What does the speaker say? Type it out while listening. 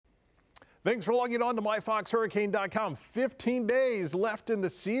Thanks for logging on to myfoxhurricane.com. 15 days left in the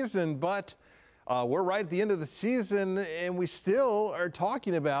season, but we're right at the end of the season, and we still are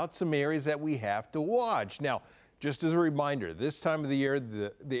talking about some areas that we have to watch. Now, just as a reminder, this time of the year,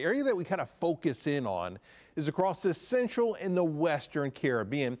 the area that we kind of focus in on is across the central and the western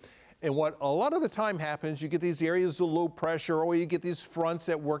Caribbean. And what a lot of the time happens, you get these areas of low pressure, or you get these fronts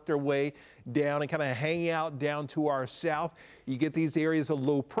that work their way down and kind of hang out down to our south. You get these areas of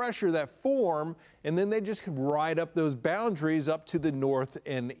low pressure that form, and then they just ride up those boundaries up to the north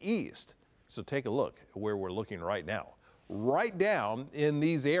and east. So take a look at where we're looking right now. Right down in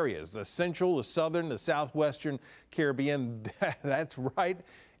these areas, the central, the southern, the southwestern Caribbean, that's right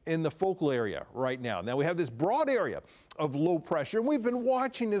in the focal area right now. Now we have this broad area of low pressure, and we've been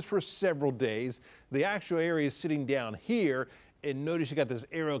watching this for several days. The actual area is sitting down here, and notice you got this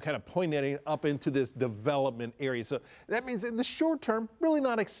arrow kind of pointing up into this development area. So that means in the short term, really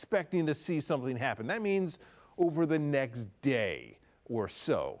not expecting to see something happen. That means over the next day or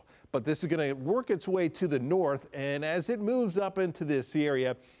so. But this is going to work its way to the north, and as it moves up into this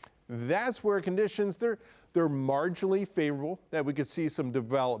area, that's where conditions, they're marginally favorable, that we could see some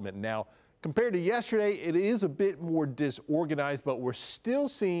development. Now, compared to yesterday, it is a bit more disorganized, but we're still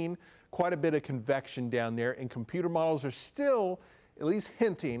seeing quite a bit of convection down there, and computer models are still at least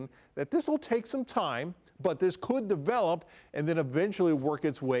hinting that this will take some time, but this could develop and then eventually work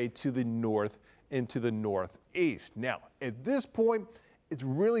its way to the north into the northeast. Now, at this point, it's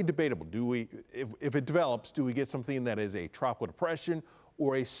really debatable. If it develops, do we get something that is a tropical depression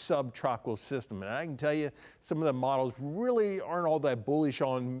or a subtropical system? And I can tell you, some of the models really aren't all that bullish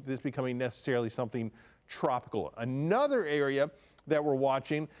on this becoming necessarily something tropical. Another area that we're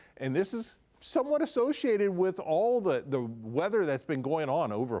watching, and this is somewhat associated with all the weather that's been going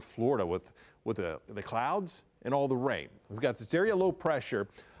on over Florida with the clouds and all the rain. We've got this area of low pressure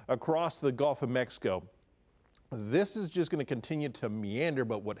across the Gulf of Mexico. This is just going to continue to meander,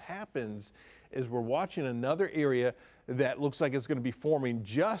 but what happens is we're watching another area that looks like it's going to be forming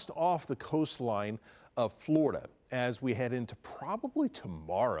just off the coastline of Florida as we head into probably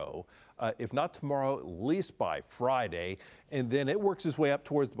tomorrow, if not tomorrow, at least by Friday, and then it works its way up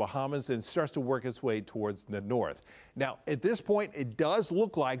towards the Bahamas and starts to work its way towards the north. Now, at this point, it does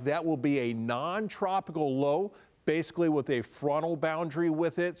look like that will be a non-tropical low, basically with a frontal boundary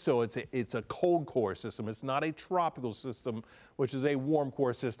with it. So it's a cold core system. It's not a tropical system, which is a warm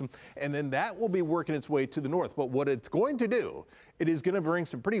core system. And then that will be working its way to the north. But what it's going to do, it is going to bring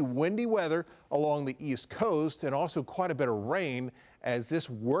some pretty windy weather along the east coast and also quite a bit of rain as this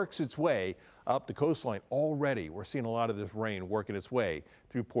works its way up the coastline. Already, we're seeing a lot of this rain working its way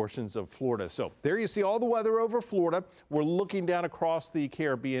through portions of Florida. So there you see all the weather over Florida. We're looking down across the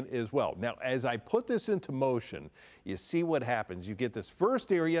Caribbean as well. Now, as I put this into motion, you see what happens. You get this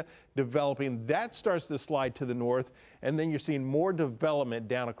first area developing, that starts to slide to the north, and then you're seeing more development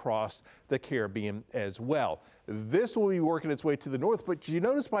down across the Caribbean as well. This will be working its way to the north, but you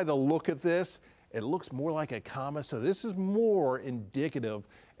notice by the look at this, it looks more like a comma, so this is more indicative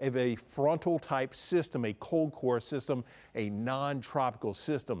of a frontal type system, a cold core system, a non-tropical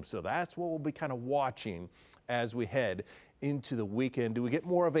system. So that's what we'll be kind of watching as we head into the weekend. Do we get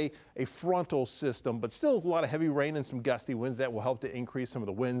more of a frontal system, but still a lot of heavy rain and some gusty winds that will help to increase some of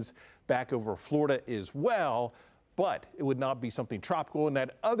the winds back over Florida as well. But it would not be something tropical, and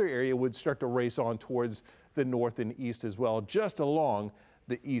that other area would start to race on towards the north and east as well, just along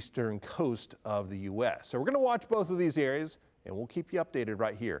the eastern coast of the U.S. So we're going to watch both of these areas, and we'll keep you updated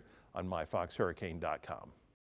right here on myfoxhurricane.com.